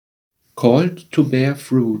Called to bear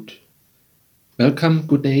fruit. Welcome,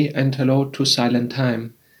 good day, and hello to Silent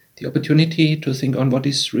Time, the opportunity to think on what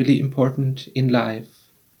is really important in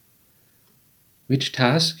life. Which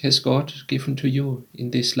task has God given to you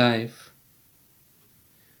in this life?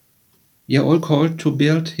 We are all called to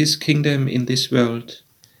build His kingdom in this world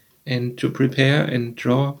and to prepare and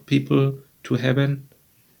draw people to heaven,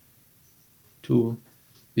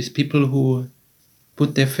 with people who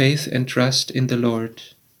put their faith and trust in the Lord,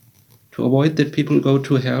 to avoid that people go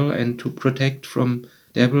to hell and to protect from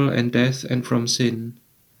devil and death and from sin,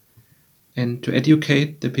 and to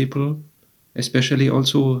educate the people, especially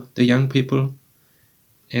also the young people,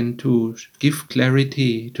 and to give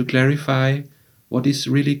clarity, to clarify what is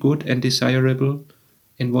really good and desirable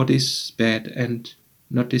and what is bad and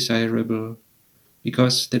not desirable,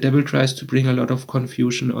 because the devil tries to bring a lot of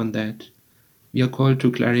confusion on that. We are called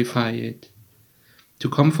to clarify it, to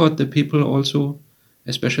comfort the people also,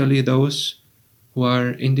 especially those who are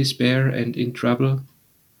in despair and in trouble,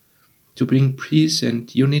 to bring peace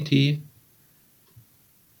and unity,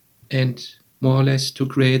 and more or less to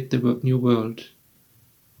create the new world,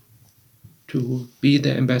 to be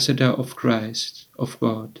the ambassador of Christ, of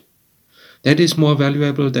God. That is more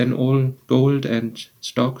valuable than all gold and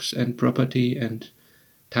stocks and property and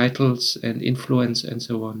titles and influence and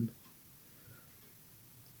so on.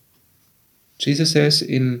 Jesus says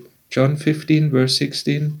in John 15, verse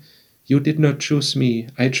 16, "You did not choose me,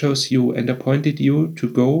 I chose you and appointed you to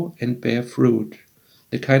go and bear fruit,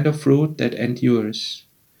 the kind of fruit that endures.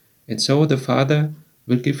 And so the Father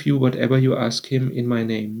will give you whatever you ask him in my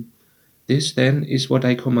name. This then is what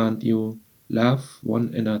I command you, love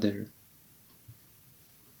one another."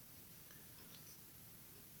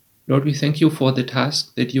 Lord, we thank you for the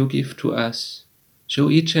task that you give to us. Show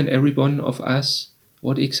each and every one of us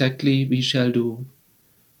what exactly we shall do,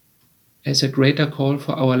 as a greater call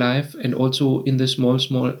for our life and also in the small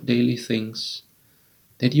daily things.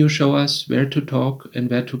 That you show us where to talk and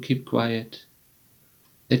where to keep quiet.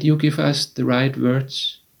 That you give us the right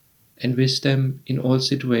words and wisdom in all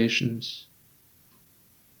situations.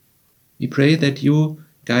 We pray that you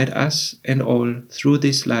guide us and all through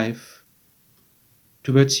this life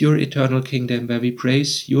towards your eternal kingdom, where we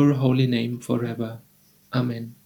praise your holy name forever. Amen.